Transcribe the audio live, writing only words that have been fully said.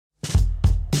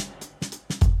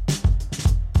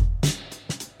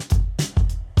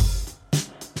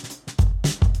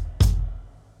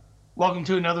Welcome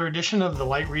to another edition of the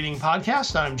Light Reading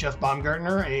Podcast. I'm Jeff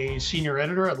Baumgartner, a senior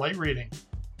editor at Light Reading.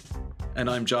 And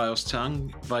I'm Giles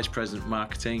Tung, Vice President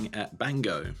Marketing at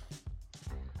Bango.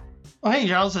 Well, hey,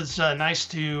 Giles, it's nice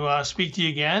to speak to you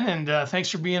again, and thanks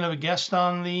for being a guest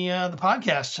on the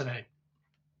podcast today.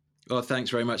 Well,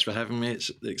 thanks very much for having me. It's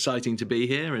exciting to be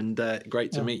here, and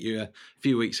great to meet you a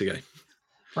few weeks ago.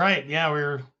 Right, yeah,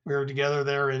 we were together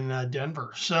there in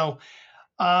Denver. So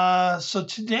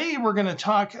today we're going to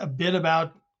talk a bit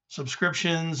about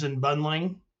subscriptions and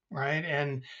bundling, right?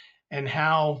 And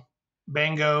how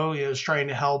Bango is trying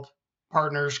to help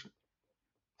partners,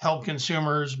 help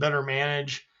consumers better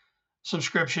manage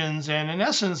subscriptions. And in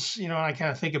essence, I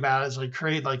kind of think about it as like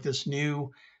create like this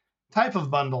new type of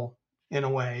bundle in a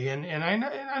way. And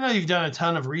I know you've done a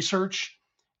ton of research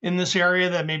in this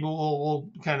area that maybe we'll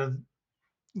kind of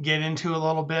get into a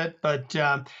little bit, but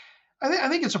I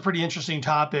think it's a pretty interesting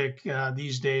topic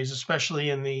these days, especially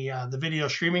in the video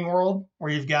streaming world,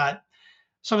 where you've got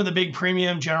some of the big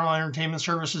premium general entertainment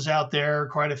services out there,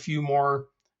 quite a few more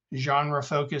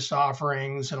genre-focused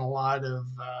offerings, and a lot of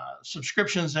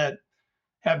subscriptions that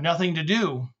have nothing to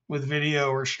do with video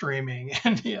or streaming.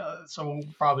 And so we'll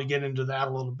probably get into that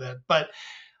a little bit. But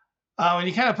when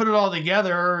you kind of put it all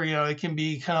together, it can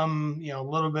become a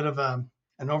little bit of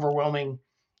an overwhelming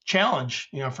challenge,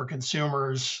 for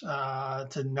consumers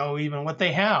to know even what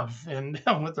they have and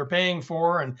what they're paying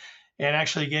for, and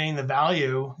actually getting the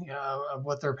value of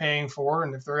what they're paying for,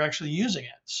 and if they're actually using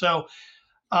it. So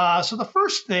the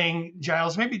first thing,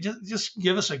 Giles, maybe just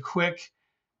give us a quick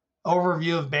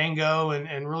overview of Bango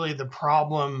and really the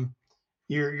problem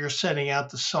you're setting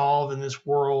out to solve in this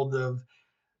world of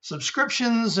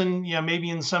subscriptions and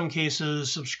maybe in some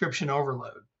cases subscription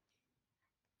overload.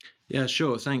 Yeah,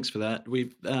 sure. Thanks for that.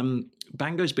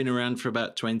 Bango's been around for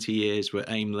about 20 years. We're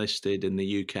AIM listed in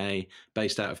the UK,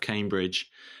 based out of Cambridge.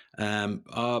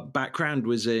 Our background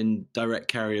was in direct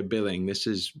carrier billing. This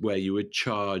is where you would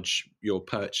charge your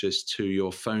purchase to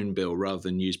your phone bill rather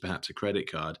than use perhaps a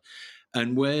credit card.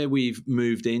 And where we've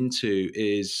moved into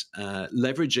is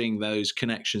leveraging those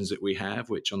connections that we have,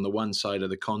 which on the one side are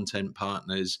the content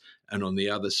partners, and on the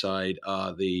other side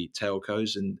are the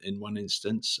telcos. In one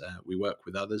instance, we work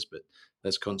with others, but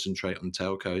let's concentrate on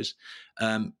telcos.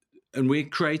 And we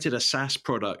created a SaaS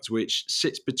product which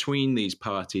sits between these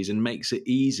parties and makes it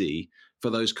easy for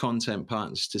those content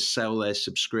partners to sell their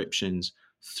subscriptions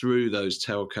through those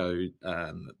telco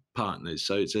partners.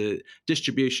 So it's a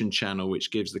distribution channel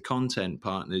which gives the content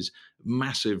partners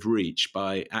massive reach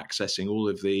by accessing all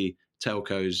of the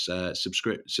telcos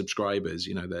subscribers,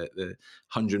 the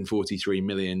 143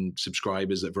 million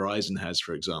subscribers that Verizon has,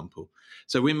 for example.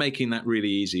 So we're making that really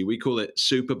easy. We call it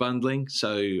superbundling.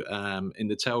 So in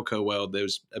the telco world, there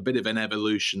was a bit of an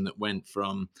evolution that went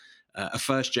from a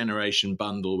first generation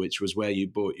bundle, which was where you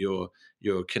bought your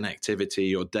connectivity,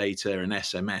 your data and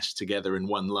SMS together in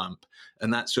one lump.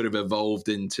 And that sort of evolved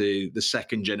into the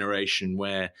second generation,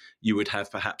 where you would have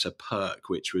perhaps a perk,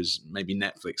 which was maybe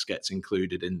Netflix gets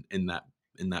included in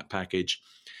that package.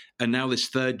 And now this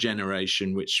third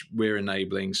generation, which we're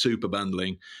enabling, super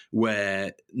bundling,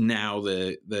 where now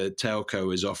the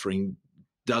telco is offering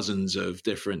dozens of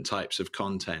different types of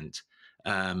content.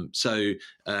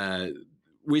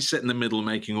 We sit in the middle,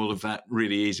 making all of that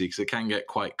really easy, because it can get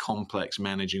quite complex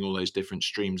managing all those different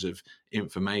streams of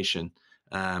information.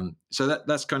 So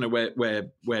that's kind of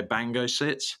where Bango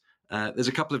sits. There's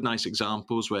a couple of nice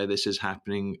examples where this is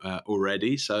happening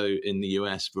already. So in the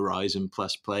US, Verizon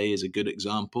Plus Play is a good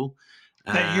example.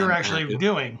 That you're actually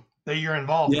doing, that you're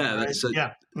involved in, right?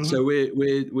 Mm-hmm. So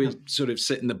we sort of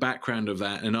sit in the background of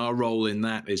that, and our role in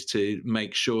that is to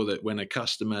make sure that when a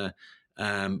customer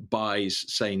buys,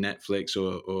 say, Netflix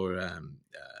or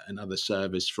another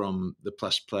service from the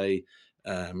Plus Play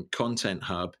content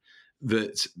hub,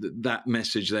 that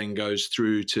message then goes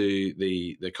through to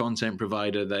the content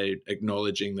provider. They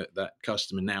acknowledging that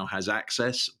customer now has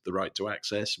access, the right to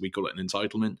access. We call it an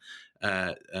entitlement,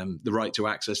 the right to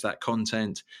access that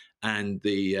content, and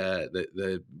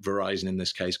the Verizon in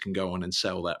this case can go on and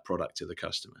sell that product to the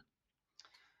customer.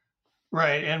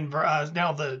 Right, and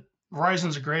now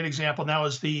Verizon's a great example. Now,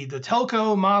 is the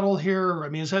telco model here? I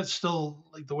mean, is that still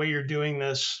like the way you're doing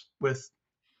this with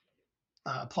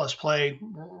Plus Play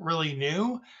really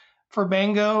new for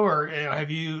Bango, or have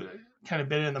you kind of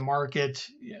been in the market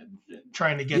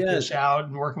trying to get this out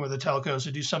and working with the telcos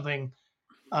to do something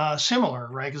similar,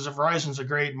 right? Because Verizon's a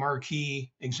great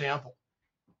marquee example.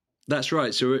 That's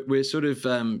right. So we're sort of,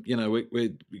 we're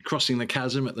crossing the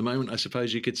chasm at the moment, I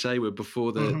suppose you could say. We're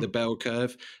before the Hmm. bell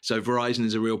curve. So Verizon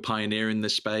is a real pioneer in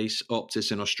this space.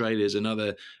 Optus in Australia is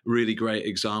another really great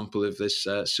example of this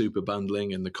super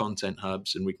bundling and the content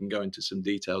hubs. And we can go into some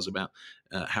details about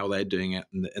how they're doing it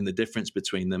and the difference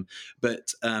between them.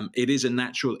 But it is a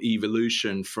natural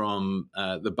evolution from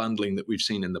the bundling that we've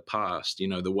seen in the past.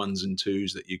 The ones and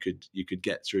twos that you could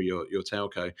get through your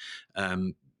telco.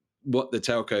 What the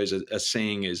telcos are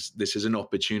seeing is this is an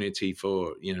opportunity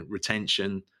for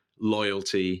retention,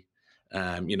 loyalty,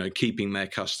 keeping their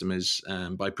customers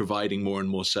by providing more and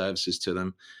more services to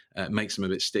them. Makes them a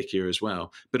bit stickier as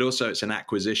well. But also, it's an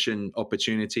acquisition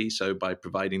opportunity. So by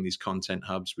providing these content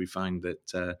hubs, we find that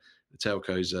the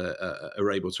telcos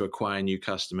are able to acquire new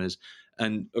customers,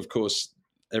 and of course,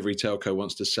 every telco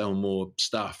wants to sell more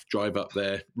stuff, drive up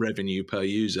their revenue per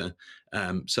user.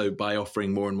 So by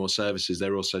offering more and more services,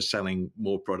 they're also selling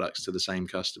more products to the same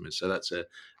customers. So that's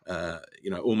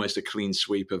almost a clean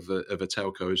sweep of a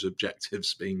telco's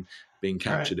objectives being Right.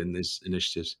 captured in these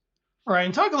initiatives. Right.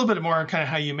 And talk a little bit more on kind of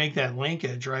how you make that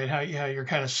linkage, right? How you're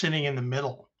kind of sitting in the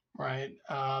middle, right?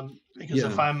 Because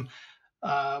if Yeah,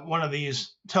 I'm one of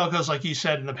these telcos, like you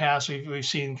said in the past, we've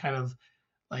seen kind of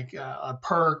like a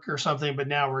perk or something, but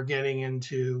now we're getting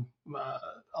into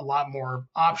a lot more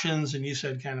options. And you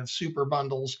said kind of super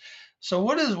bundles. So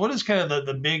what is kind of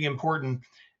the big important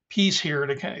piece here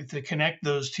to kind of to connect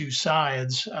those two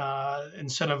sides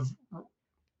instead of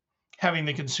having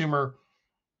the consumer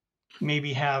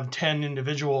maybe have 10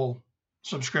 individual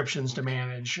subscriptions to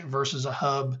manage versus a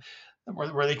hub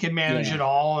where they can manage yeah. it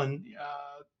all and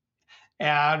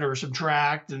add or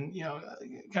subtract and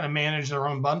kind of manage their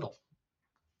own bundle.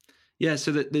 Yeah,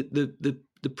 so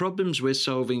the problems we're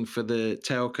solving for the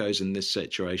telcos in this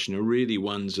situation are really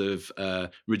ones of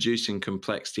reducing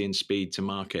complexity and speed to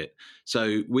market.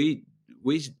 So we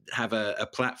have a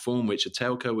platform which a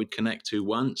telco would connect to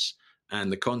once,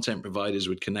 and the content providers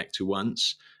would connect to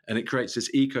once, and it creates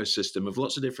this ecosystem of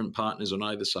lots of different partners on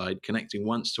either side connecting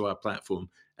once to our platform,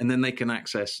 and then they can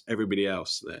access everybody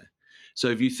else there. So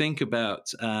if you think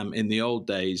about in the old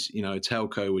days, a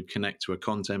telco would connect to a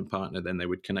content partner, then they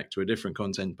would connect to a different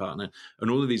content partner,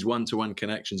 and all of these one-to-one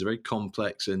connections are very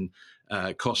complex and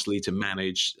costly to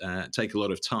manage, take a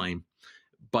lot of time.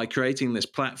 By creating this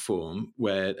platform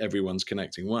where everyone's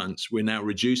connecting once, we're now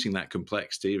reducing that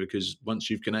complexity because once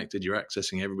you've connected, you're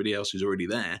accessing everybody else who's already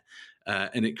there,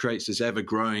 and it creates this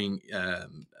ever-growing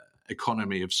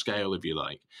economy of scale, if you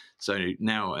like. So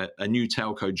now a new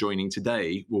telco joining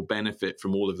today will benefit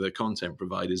from all of the content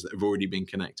providers that have already been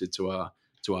connected to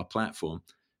our platform.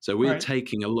 So we're Right.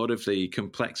 taking a lot of the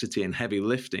complexity and heavy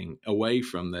lifting away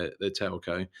from the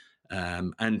telco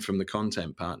and from the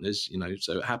content partners.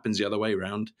 So it happens the other way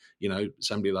around.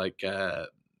 Somebody like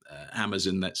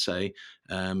Amazon, let's say,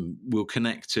 will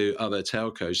connect to other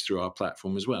telcos through our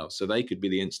platform as well. So they could be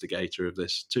the instigator of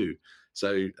this too.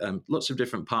 So lots of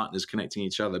different partners connecting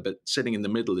each other, but sitting in the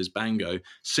middle is Bango,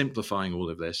 simplifying all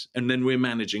of this. And then we're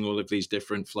managing all of these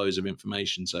different flows of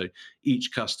information. So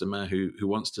each customer who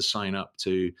wants to sign up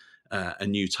to a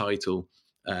new title,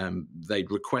 they'd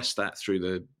request that through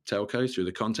the telco, through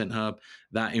the content hub.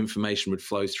 That information would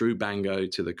flow through Bango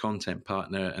to the content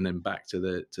partner and then back to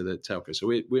the telco. So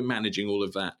we're managing all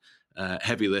of that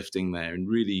heavy lifting there and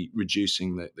really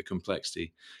reducing the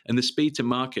complexity. And the speed to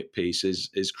market piece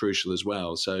is crucial as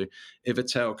well. So if a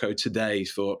telco today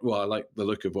thought, well, I like the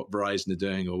look of what Verizon are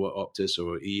doing or what Optus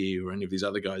or EE or any of these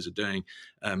other guys are doing,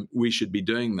 we should be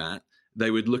doing that. They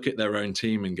would look at their own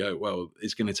team and go, well,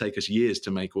 it's going to take us years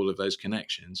to make all of those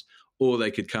connections. Or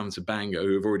they could come to Bango,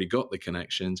 who have already got the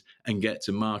connections, and get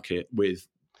to market with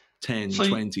 10, So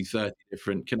 20, 30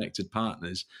 different connected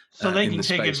partners so they in can the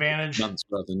take space of advantage. months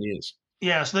rather than years.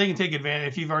 Yeah, so they can take advantage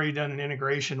if you've already done an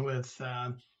integration with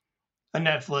a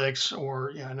Netflix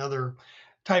or another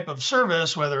type of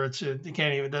service, whether it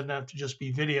can't even doesn't have to just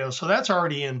be video. So that's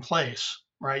already in place,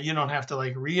 right? You don't have to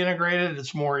like reintegrate it.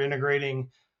 It's more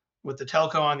integrating with the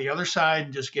telco on the other side,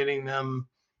 and just getting them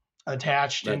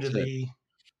attached into That's it.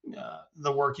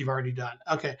 the work you've already done.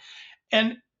 Okay,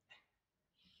 and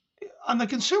on the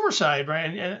consumer side,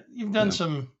 right? And you've done Yeah.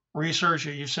 some research,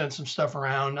 or you've sent some stuff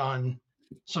around on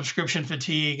subscription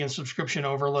fatigue and subscription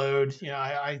overload.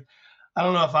 I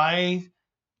don't know if I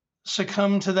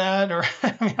succumb to that, or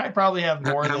I mean, I probably have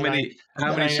more How than I many how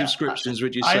than many I subscriptions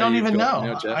would you I say don't you've even got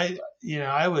know. now, Jeff?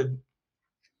 I would,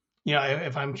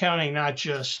 if I'm counting not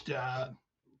just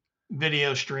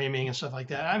video streaming and stuff like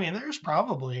that. I mean, there's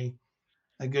probably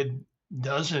a good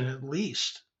dozen at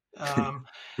least. Um,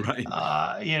 Right.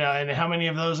 and how many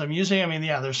of those I'm using? I mean,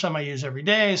 yeah, there's some I use every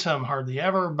day, some hardly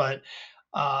ever, but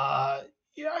uh,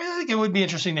 yeah, I think it would be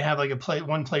interesting to have like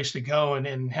one place to go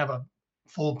and have a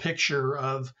full picture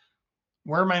of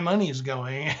where my money is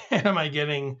going and am I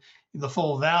getting the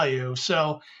full value.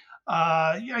 So,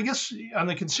 yeah, I guess on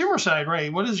the consumer side,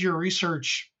 right? What has your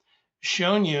research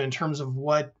shown you in terms of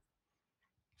what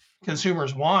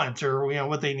consumers want or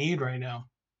what they need right now?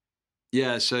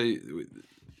 Yeah, so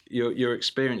your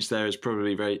experience there is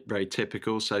probably very very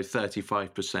typical. So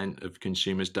 35% of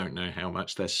consumers don't know how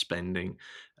much they're spending.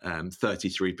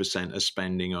 33% are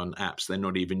spending on apps they're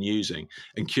not even using.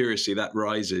 And curiously, that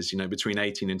rises. Between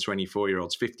 18 and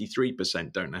 24-year-olds,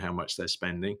 53% don't know how much they're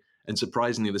spending. And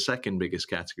surprisingly, the second biggest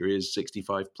category is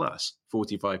 65 plus,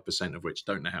 45% of which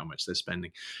don't know how much they're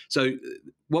spending. So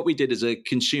what we did is a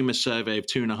consumer survey of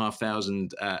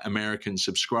 2,500 American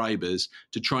subscribers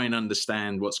to try and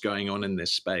understand what's going on in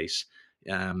this space.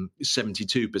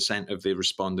 72% of the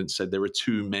respondents said there were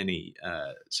too many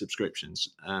subscriptions.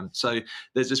 So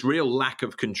there's this real lack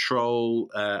of control,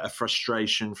 a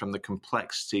frustration from the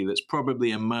complexity that's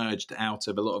probably emerged out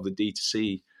of a lot of the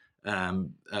D2C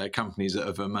companies that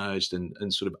have emerged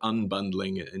and sort of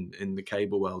unbundling in the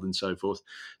cable world and so forth.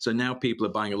 So now people are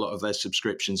buying a lot of their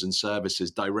subscriptions and services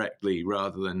directly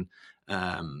rather than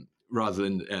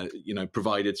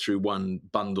provided through one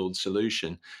bundled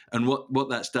solution. And what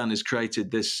that's done is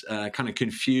created this kind of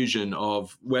confusion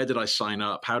of where did I sign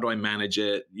up, how do I manage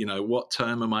it, what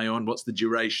term am I on, what's the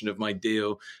duration of my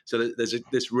deal. So there's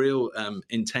this real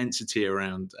intensity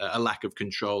around a lack of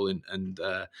control and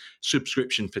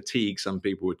subscription fatigue, some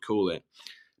people would call it.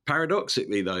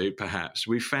 Paradoxically, though, perhaps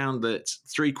we found that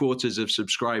 3/4 of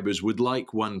subscribers would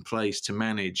like one place to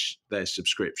manage their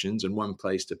subscriptions and one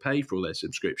place to pay for all their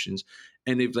subscriptions.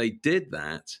 And if they did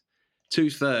that,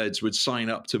 2/3 would sign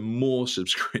up to more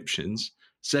subscriptions,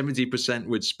 70%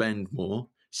 would spend more,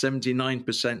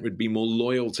 79% would be more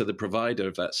loyal to the provider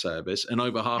of that service, and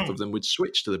over half Hmm. of them would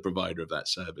switch to the provider of that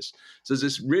service. So there's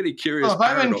this really curious Well, if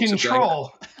I'm in paradox of going,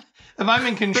 control, if I'm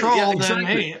in yeah, control, then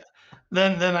exactly. hey,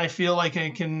 then I feel like I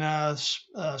can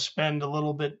spend a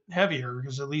little bit heavier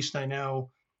because at least I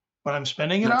know what I'm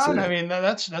spending it That's on. I it. mean,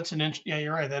 that's yeah,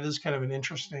 you're right. That is kind of an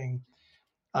interesting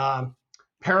um,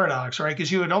 paradox, right? Because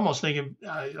you would almost think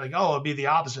like, oh, it'd be the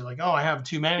opposite. Like, oh, I have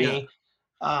too Yeah. many,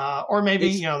 or maybe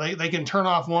It's they can turn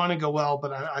off one and go, well,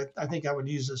 but I think I would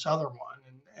use this other one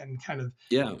and kind of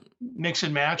yeah. mix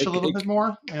and match a It, little it, bit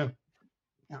more. Yeah,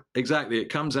 yeah. exactly. It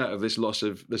comes out of this loss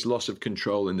of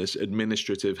control and this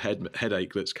administrative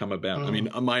headache that's come about. I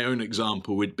Mm-hmm. mean, my own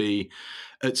example would be,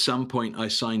 at some point I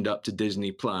signed up to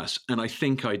Disney Plus, and I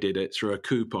think I did it through a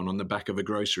coupon on the back of a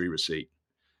grocery receipt.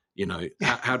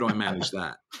 How do I manage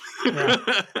that? Yeah.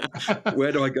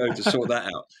 Where do I go to sort that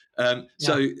out?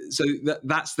 Yeah.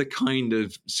 That's the kind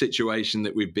of situation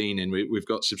that we've been in. We've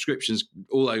got subscriptions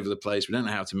all over the place. We don't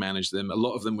know how to manage them. A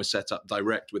lot of them were set up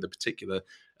direct with a particular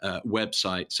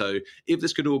website. So if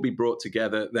this could all be brought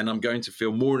together, then I'm going to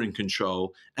feel more in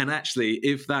control. And actually,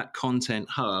 if that content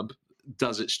hub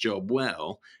does its job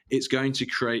well, it's going to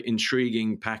create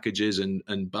intriguing packages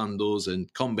and bundles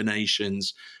and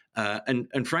combinations,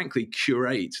 and frankly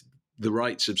curate the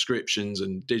right subscriptions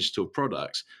and digital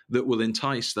products that will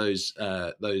entice those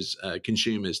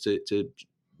consumers to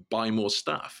buy more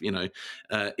stuff. In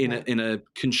Yeah. a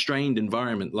constrained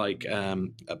environment like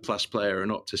a Plus Player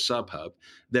and Optus SubHub,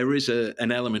 there is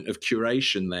an element of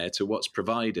curation there to what's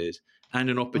provided, and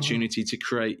an Mhm. opportunity to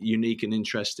create unique and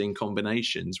interesting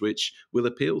combinations which will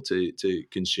appeal to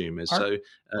consumers. Are So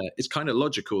it's kind of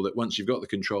logical that once you've got the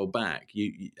control back,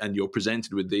 and you're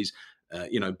presented with these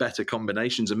better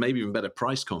combinations and maybe even better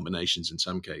price combinations in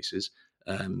some cases,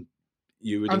 um,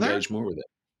 you would are there engage more with it.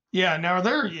 yeah, now are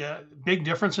there big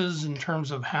differences in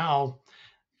terms of how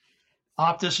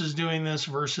Optus is doing this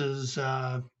versus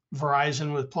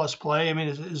Verizon with Plus Play? I mean,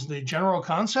 is the general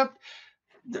concept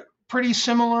pretty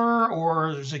similar,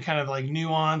 or is it kind of like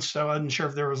nuanced? I wasn't sure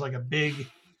if there was like a big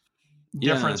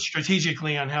Yeah, difference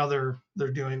strategically on how they're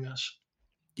doing this.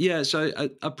 yeah. So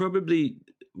I probably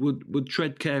would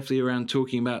tread carefully around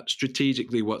talking about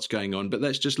strategically what's going on, but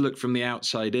let's just look from the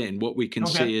outside in. What we can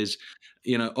Okay. see is,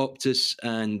 Optus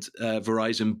and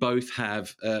Verizon both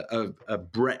have a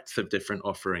breadth of different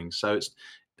offerings. So it's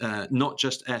not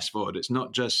just SVOD. It's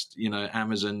not just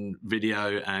Amazon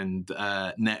Video and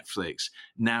Netflix.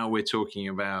 Now we're talking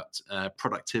about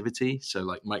productivity. So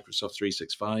like Microsoft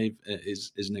 365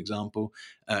 is an example.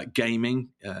 Gaming,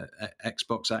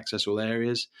 Xbox Access All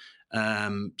Areas,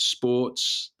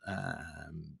 sports,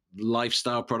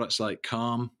 lifestyle products like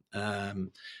Calm.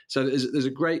 So there's a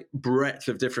great breadth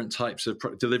of different types of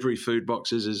delivery. Food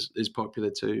boxes is popular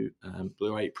too.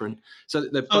 Blue Apron. So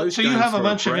they're both So you going have a for a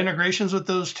bunch of breadth. integrations with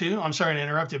those too. I'm sorry to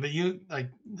interrupt you, but you like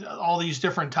all these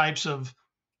different types of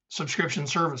subscription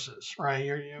services,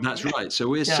 right? That's right. So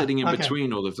we're Yeah. sitting in Okay.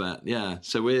 between all of that. Yeah.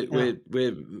 So we're Yeah. we're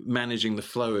we're managing the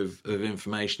flow of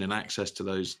information and access to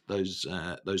those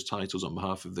titles on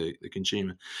behalf of the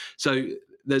consumer. So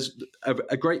there's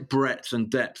a great breadth and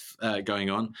depth going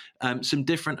on. Some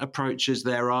different approaches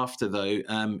thereafter,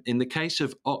 though. In the case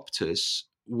of Optus,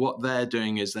 what they're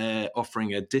doing is they're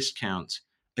offering a discount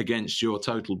against your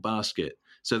total basket.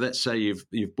 So let's say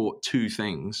you've bought two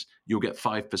things, you'll get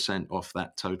 5% off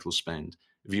that total spend.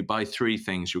 If you buy three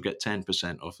things, you'll get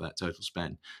 10% off that total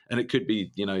spend. And it could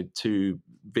be, two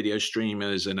video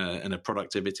streamers and a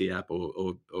productivity app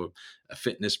or a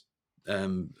fitness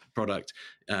product,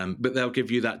 but they'll give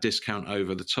you that discount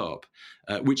over the top,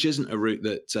 which isn't a route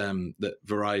that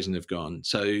Verizon have gone.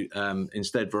 So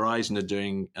instead, Verizon are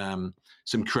doing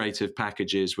some creative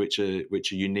packages which are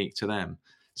unique to them.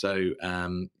 So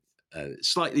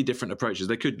slightly different approaches.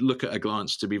 They could look at a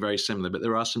glance to be very similar, but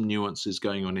there are some nuances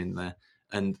going on in there.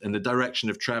 And the direction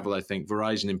of travel, I think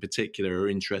Verizon in particular are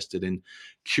interested in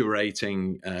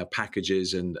curating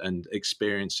packages and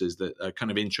experiences that are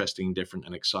kind of interesting, different,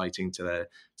 and exciting to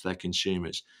their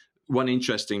consumers. One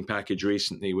interesting package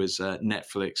recently was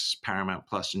Netflix, Paramount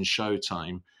Plus, and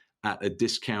Showtime at a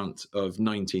discount of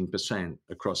 19%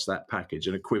 across that package,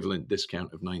 an equivalent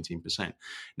discount of 19%.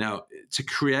 Now, to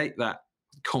create that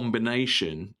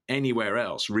combination anywhere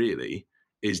else really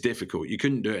is difficult. You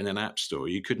couldn't do it in an app store.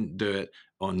 You couldn't do it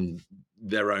on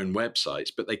their own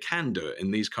websites, but they can do it in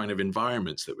these kind of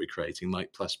environments that we're creating,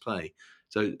 like Plus Play.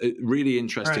 So, really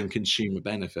interesting Right. consumer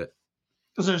benefit.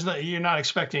 Because you're not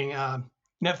expecting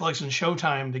Netflix and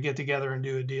Showtime to get together and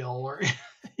do a deal, or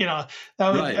that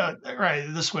would Right. right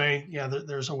this way. Yeah,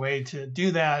 there's a way to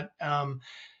do that. And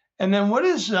then what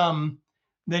is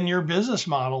then your business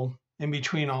model in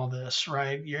between all this,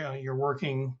 right? You're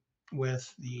working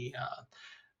with the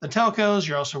telcos.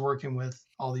 You're also working with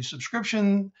all these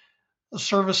subscription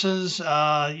services.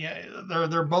 Yeah,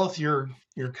 they're both your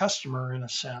customer in a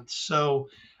sense. So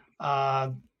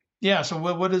uh, yeah. So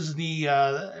what is the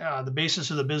basis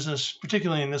of the business,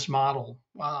 particularly in this model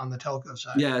on the telco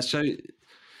side? Yeah.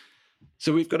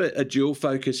 So we've got a dual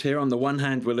focus here. On the one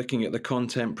hand, we're looking at the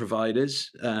content providers,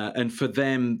 and for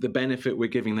them, the benefit we're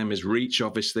giving them is reach,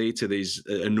 obviously, to these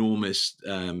enormous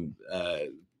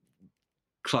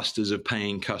clusters of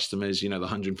paying customers. The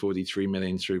 143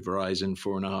 million through Verizon,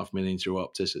 4.5 million through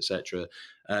Optus, etc.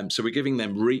 So we're giving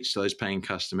them reach to those paying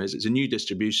customers. It's a new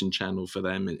distribution channel for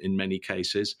them in many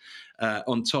cases.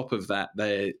 On top of that,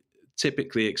 they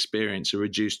typically experience a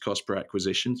reduced cost per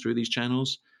acquisition through these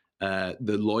channels.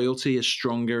 The loyalty is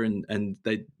stronger, and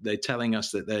they're telling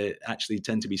us that they actually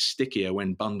tend to be stickier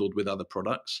when bundled with other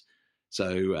products.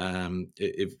 So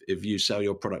if you sell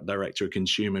your product direct to a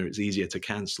consumer, it's easier to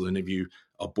cancel than if you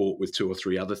are bought with two or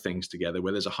three other things together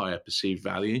where there's a higher perceived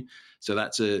value. So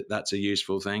that's a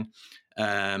useful thing.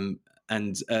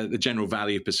 And the general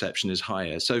value perception is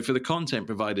higher. So for the content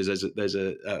providers, there's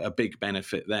a big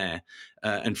benefit there.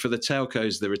 And for the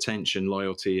telcos, the retention,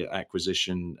 loyalty,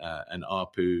 acquisition, and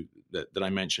ARPU that I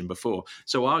mentioned before.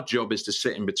 So our job is to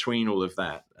sit in between all of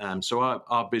that. So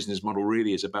our business model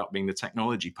really is about being the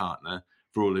technology partner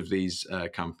for all of these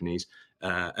companies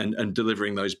and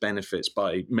delivering those benefits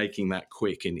by making that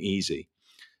quick and easy.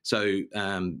 So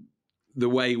the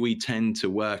way we tend to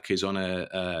work is on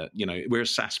we're a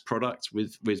SaaS product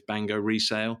with Bango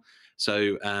Resale.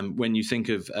 So when you think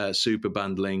of super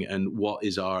bundling and what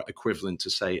is our equivalent to,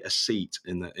 say, a seat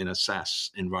in a SaaS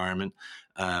environment,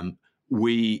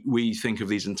 we think of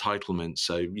these entitlements.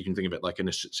 So you can think of it like in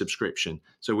a subscription.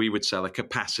 So we would sell a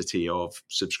capacity of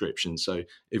subscriptions. So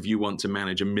if you want to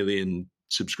manage 1 million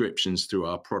subscriptions through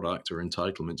our product, or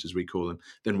entitlements as we call them,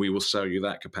 then we will sell you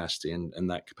that capacity, and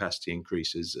that capacity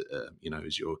increases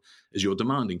as your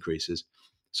demand increases.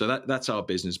 So that's our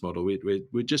business model.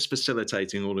 We're just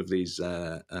facilitating all of these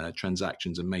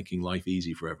transactions and making life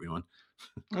easy for everyone.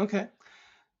 Okay,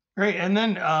 great. And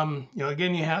then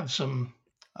again, you have some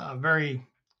very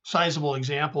sizable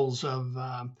examples of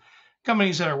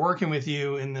companies that are working with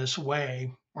you in this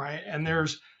way, right? And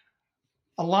there's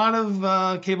a lot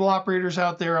of cable operators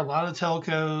out there, a lot of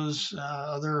telcos,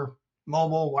 other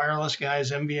mobile wireless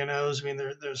guys, MVNOs. I mean,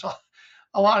 there's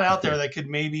a lot out there that could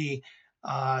maybe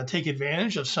take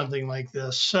advantage of something like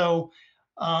this. So,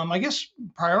 I guess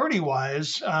priority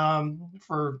wise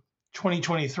for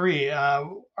 2023,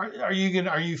 are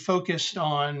you focused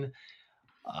on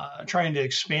trying to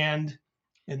expand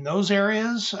in those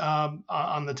areas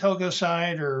on the telco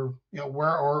side, or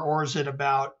where, or is it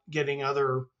about getting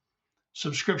other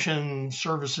subscription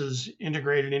services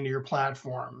integrated into your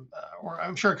platform? Or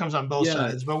I'm sure it comes on both Yeah,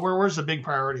 sides, but where's the big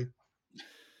priority?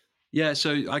 yeah,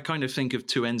 so I kind of think of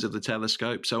two ends of the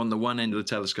telescope. So on the one end of the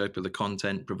telescope are the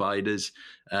content providers,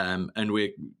 and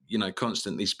we're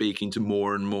constantly speaking to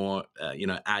more and more,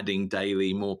 adding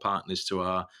daily more partners to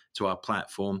our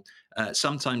platform.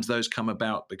 Sometimes those come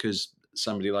about because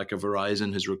somebody like a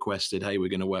Verizon has requested, "Hey, we're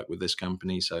going to work with this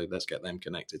company, so let's get them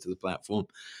connected to the platform."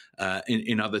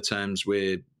 In other terms,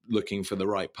 we're looking for the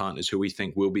right partners who we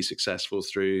think will be successful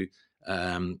through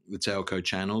the telco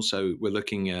channel. So we're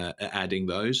looking at adding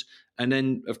those. And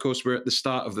then, of course, we're at the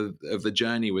start of the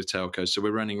journey with telco. So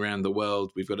we're running around the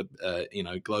world. We've got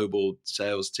global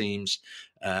sales teams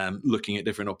looking at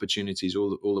different opportunities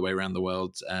all the way around the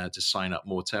world to sign up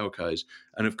more telcos.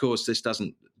 And of course, this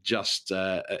doesn't just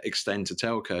extend to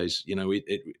telcos.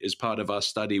 As part of our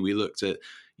study, we looked at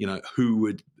who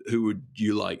would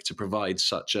you like to provide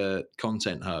such a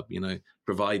content hub.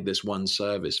 Provide this one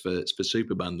service for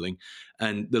super bundling,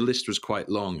 and the list was quite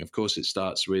long. Of course, it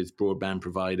starts with broadband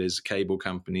providers, cable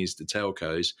companies, the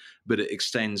telcos, but it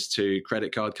extends to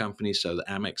credit card companies, so the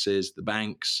Amexes, the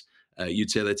banks,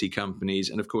 utility companies,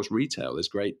 and of course retail. There's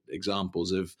great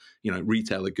examples of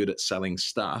retail are good at selling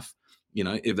stuff.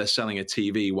 If they're selling a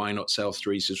TV, why not sell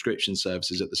 3 subscription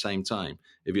services at the same time?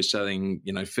 If you're selling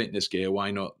fitness gear,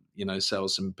 why not sell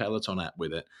some Peloton app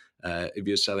with it? If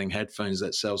you're selling headphones,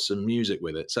 let's sell some music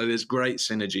with it. So there's great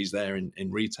synergies there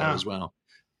in retail Ah, as well.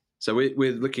 So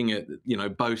we're looking at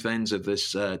both ends of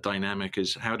this dynamic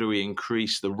as how do we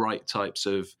increase the right types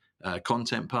of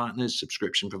content partners,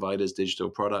 subscription providers, digital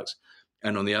products,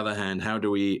 and on the other hand, how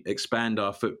do we expand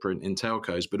our footprint in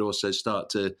telcos, but also start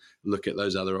to look at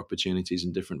those other opportunities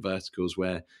in different verticals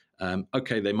where,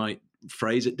 they might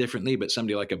phrase it differently, but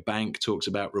somebody like a bank talks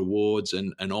about rewards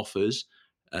and offers.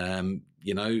 So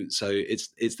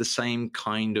it's the same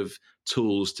kind of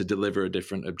tools to deliver a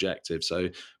different objective. So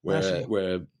I see.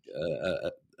 where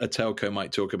a telco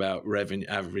might talk about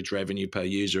average revenue per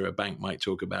user, a bank might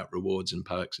talk about rewards and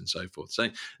perks and so forth. So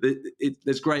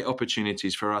there's great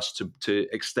opportunities for us to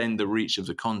extend the reach of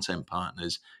the content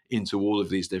partners into all of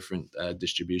these different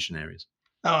distribution areas.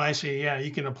 Oh, I see. Yeah, you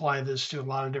can apply this to a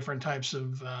lot of different types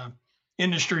of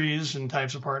industries and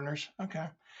types of partners. Okay,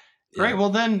 great. Yeah, Well,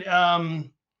 then,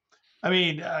 I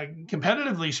mean,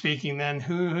 competitively speaking, then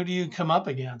who do you come up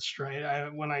against,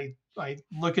 right? When I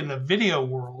look in the video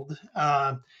world,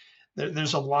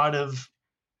 there's a lot of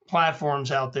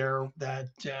platforms out there that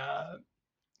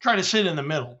try to sit in the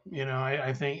middle,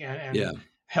 I think, yeah, and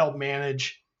help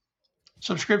manage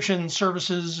subscription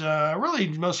services, really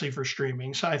mostly for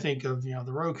streaming. So I think of the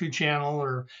Roku channel,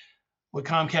 or what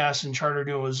Comcast and Charter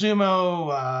do with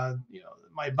Zumo.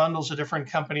 My bundle's a different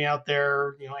company out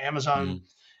there. Amazon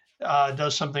mm.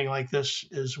 does something like this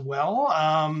as well.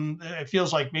 It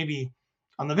feels like maybe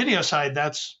on the video side,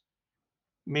 that's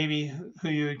maybe who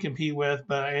you would compete with.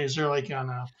 But is there like on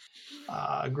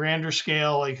a grander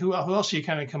scale, like who else do you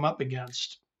kind of come up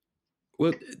against?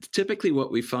 Well, typically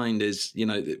what we find is,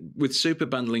 with super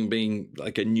bundling being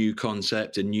like a new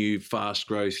concept, a new fast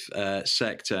growth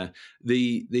sector,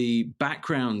 the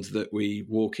background that we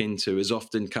walk into is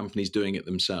often companies doing it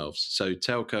themselves. So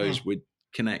telcos Hmm. would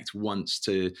connect once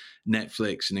to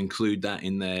Netflix and include that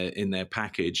in their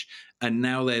package. And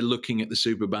now they're looking at the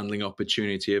super bundling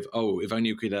opportunity of, oh, if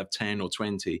only we could have 10 or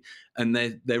 20. And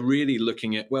they're really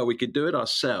looking at, well, we could do it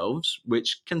ourselves,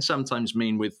 which can sometimes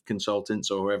mean with consultants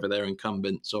or whoever their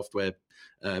incumbent software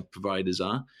providers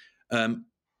are. Um,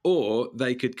 or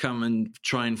they could come and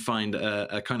try and find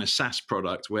a kind of SaaS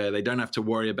product where they don't have to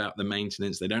worry about the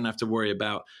maintenance. They don't have to worry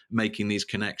about making these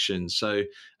connections. So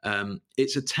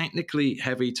it's a technically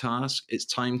heavy task. It's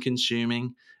time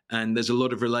consuming. And there's a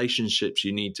lot of relationships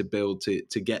you need to build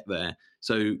to get there.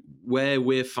 So where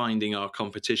we're finding our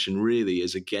competition really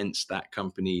is against that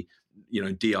company,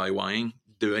 DIYing,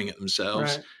 doing it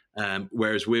themselves. Right.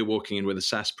 Whereas we're walking in with a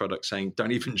SaaS product saying,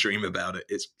 don't even dream about it.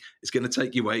 It's going to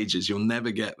take you ages. You'll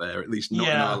never get there, at least not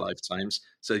in our Yeah. lifetimes.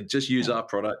 So just use Yeah. our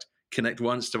product, connect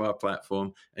once to our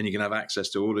platform, and you can have access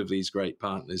to all of these great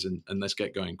partners. And let's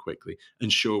get going quickly.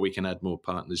 And sure, we can add more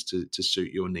partners to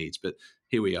suit your needs. But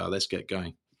here we are. Let's get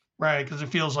going. Right. Because it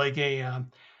feels like a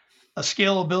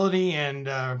scalability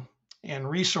and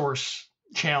resource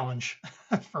challenge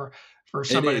for It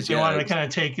somebody if is, they yeah. wanted to kind of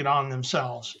take it on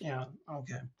themselves. Yeah.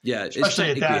 Okay. Yeah, it's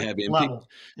Especially at technically that heavy, and level.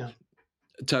 Yeah.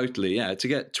 Totally, yeah. To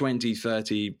get 20,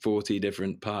 30, 40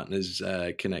 different partners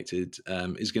connected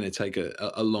is going to take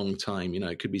a long time.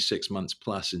 It could be 6 months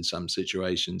plus in some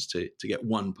situations to get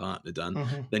one partner done.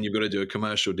 Hmm. Then you've got to do a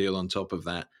commercial deal on top of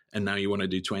that. And now you want to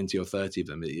do 20 or 30 of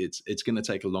them. It's going to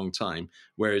take a long time,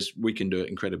 whereas we can do it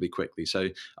incredibly quickly. So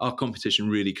our competition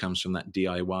really comes from that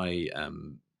DIY,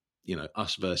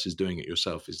 us versus doing it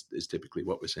yourself is typically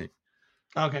what we're seeing.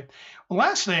 Okay. Well,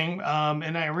 last thing,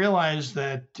 and I realize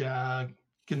that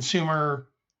consumer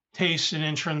tastes and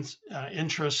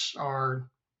interests are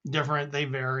different; they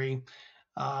vary.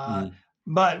 Uh, Mm.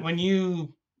 but when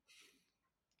you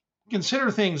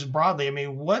consider things broadly, I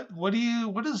mean, what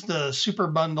does the super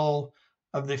bundle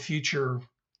of the future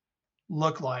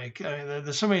look like? I mean,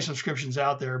 there's so many subscriptions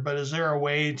out there, but is there a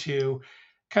way to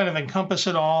kind of encompass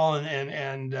it all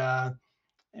and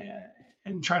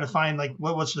try to find like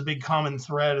what's the big common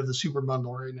thread of the super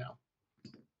bundle right now?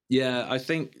 Yeah, I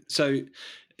think so.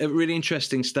 A really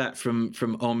interesting stat from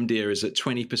Omdia is that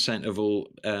 20% of all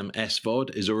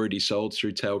SVOD is already sold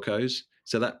through telcos.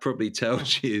 So that probably Hmm.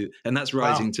 tells you, and that's Wow.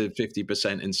 rising to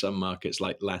 50% in some markets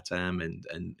like LATAM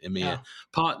and EMEA. Yeah.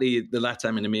 Partly the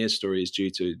LATAM and EMEA story is due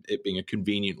to it being a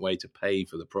convenient way to pay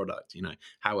for the product.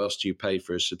 How else do you pay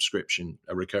for a subscription,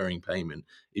 a recurring payment,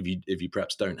 if you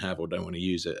perhaps don't have or don't want to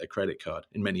use a credit card?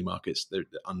 In many markets, they're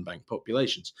unbanked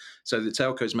populations. So the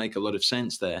telcos make a lot of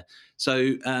sense there.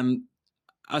 So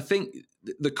I think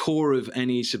the core of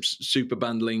any super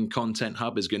bundling content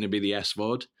hub is going to be the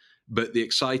SVOD. But the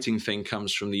exciting thing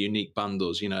comes from the unique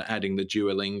bundles, adding the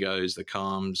Duolingos, the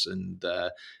Calms, and,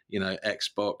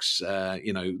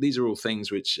 Xbox. These are all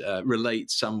things which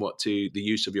relate somewhat to the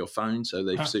use of your phone. So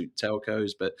they Huh. suit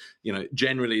telcos. But,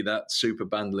 generally that super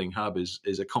bundling hub is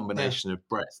a Yeah. combination of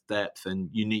breadth, depth, and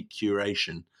unique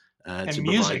curation And to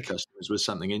provide music. customers with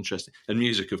something interesting. And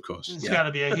music, of course. It's Yeah. got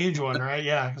to be a huge one, right?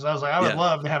 Yeah, because I was like, I would Yeah.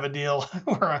 love to have a deal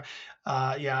where,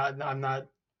 yeah, I'm not,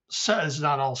 it's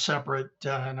not all separate,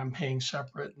 and I'm paying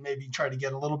separate. Maybe try to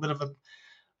get a little bit of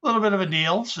a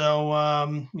deal. So,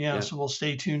 yeah, Yeah. so we'll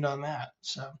stay tuned on that.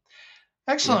 So,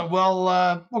 Yeah. excellent.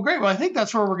 Well, great. Well, I think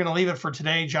that's where we're going to leave it for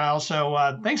today, Giles.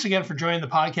 So, thanks again for joining the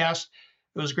podcast.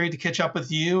 It was great to catch up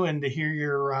with you and to hear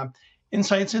your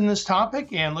insights in this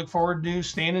topic, and look forward to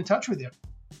staying in touch with you.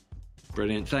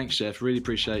 Brilliant. Thanks, Jeff. Really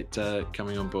appreciate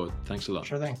coming on board. Thanks a lot.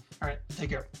 Sure thing. All right,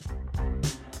 take care.